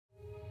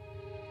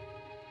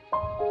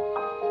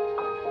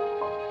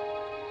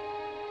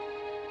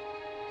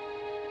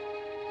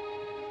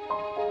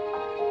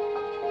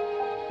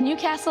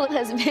Newcastle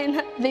has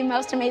been the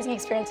most amazing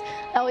experience.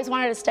 I always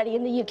wanted to study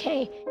in the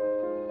UK.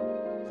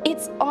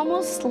 It's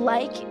almost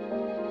like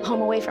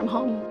home away from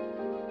home.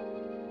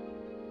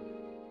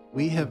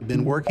 We have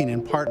been working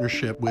in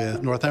partnership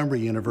with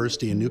Northumbria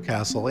University in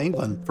Newcastle,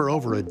 England, for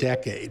over a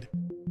decade.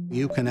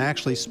 You can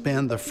actually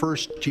spend the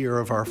first year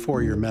of our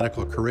four-year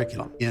medical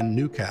curriculum in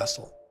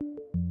Newcastle.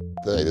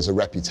 There's a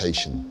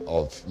reputation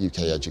of UK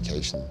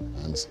education,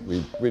 and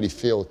we really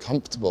feel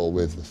comfortable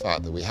with the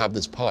fact that we have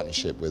this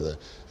partnership with an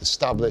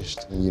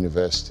established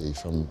university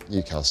from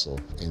Newcastle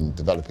in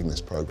developing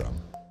this program.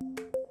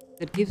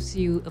 It gives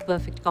you a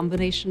perfect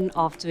combination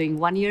of doing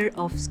 1 year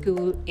of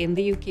school in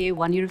the UK,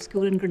 1 year of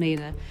school in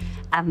Grenada,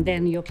 and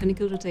then your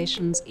clinical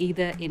rotations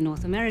either in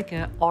North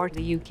America or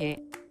the UK.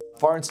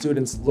 Foreign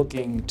students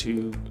looking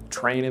to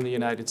train in the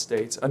United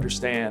States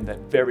understand that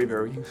very,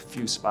 very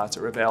few spots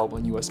are available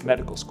in US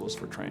medical schools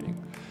for training.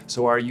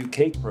 So our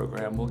UK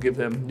program will give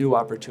them new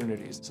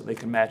opportunities so they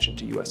can match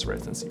into US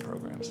residency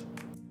programs.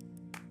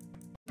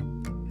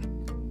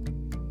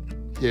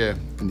 Here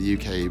in the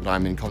UK,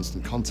 I'm in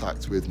constant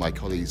contact with my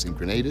colleagues in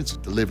Grenada to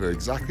deliver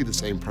exactly the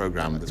same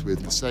program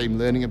with the same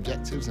learning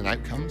objectives and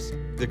outcomes.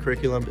 The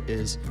curriculum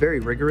is very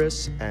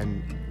rigorous,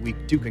 and we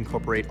do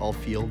incorporate all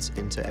fields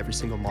into every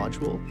single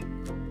module.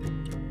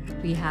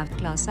 We have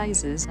class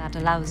sizes that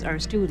allows our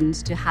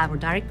students to have a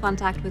direct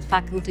contact with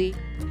faculty,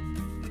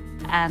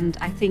 and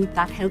I think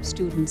that helps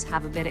students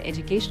have a better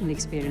educational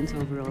experience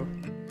overall.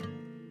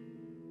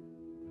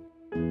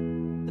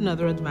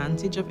 Another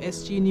advantage of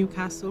SG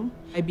Newcastle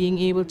by being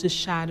able to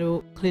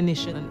shadow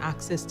clinician and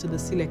access to the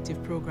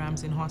selective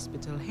programs in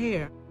hospital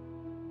here.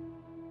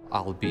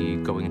 I'll be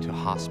going to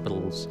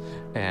hospitals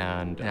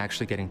and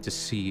actually getting to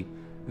see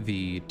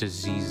the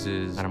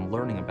diseases that I'm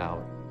learning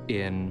about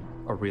in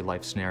a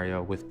real-life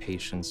scenario with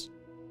patients.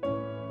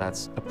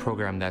 That's a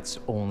program that's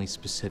only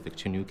specific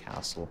to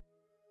Newcastle.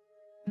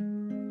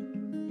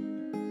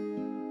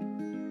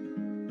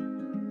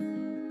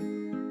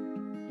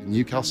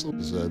 Newcastle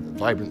is a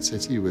vibrant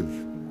city with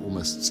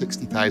almost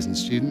 60,000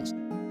 students.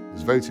 It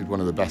was voted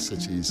one of the best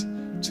cities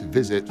to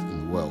visit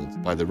in the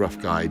world by the Rough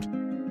Guide.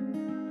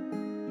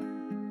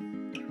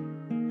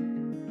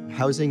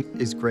 Housing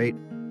is great.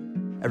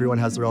 Everyone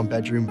has their own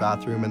bedroom,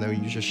 bathroom, and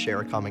then you just share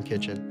a common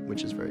kitchen,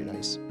 which is very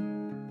nice.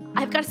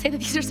 I've got to say that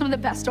these are some of the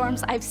best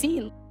dorms I've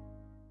seen.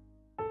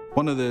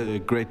 One of the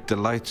great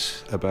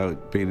delights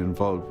about being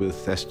involved with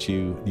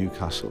SGU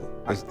Newcastle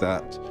is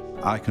that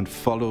I can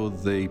follow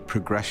the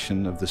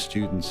progression of the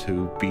students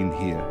who've been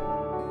here.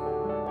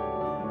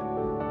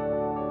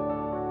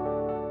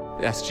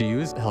 SGU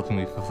is helping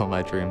me fulfill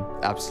my dream,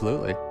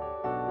 absolutely.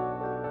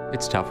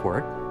 It's tough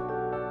work,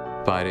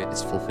 but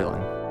it's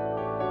fulfilling.